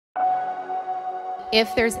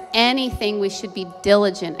If there's anything we should be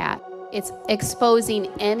diligent at, it's exposing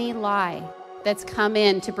any lie that's come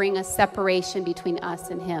in to bring a separation between us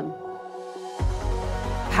and Him.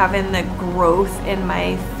 Having the growth in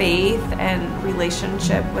my faith and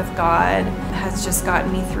relationship with God has just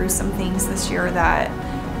gotten me through some things this year that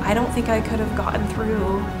I don't think I could have gotten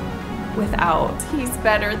through without. He's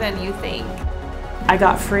better than you think. I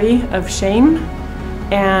got free of shame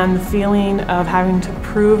and the feeling of having to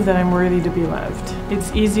prove that I'm worthy to be loved.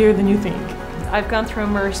 It's easier than you think. I've gone through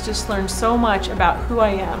Immerse, just learned so much about who I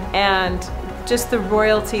am and just the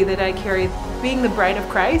royalty that I carry, being the bride of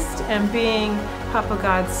Christ and being Papa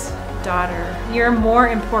God's daughter. You're more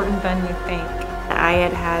important than you think. I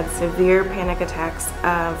had had severe panic attacks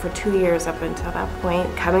for 2 years up until that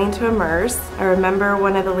point. Coming to Immerse, I remember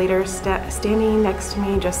one of the leaders standing next to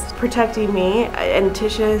me, just protecting me, and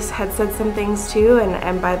Tisha had said some things too,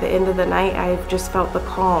 and by the end of the night I just felt the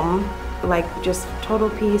calm, like just total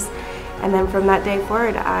peace. And then from that day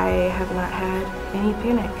forward, I have not had any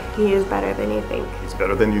panic. He is better than you think. He's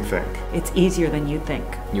better than you think. It's easier than you think.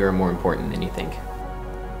 You're more important than you think.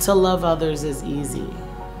 To love others is easy.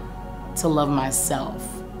 To love myself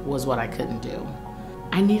was what I couldn't do.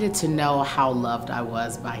 I needed to know how loved I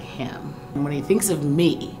was by Him. And when He thinks of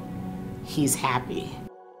me, He's happy.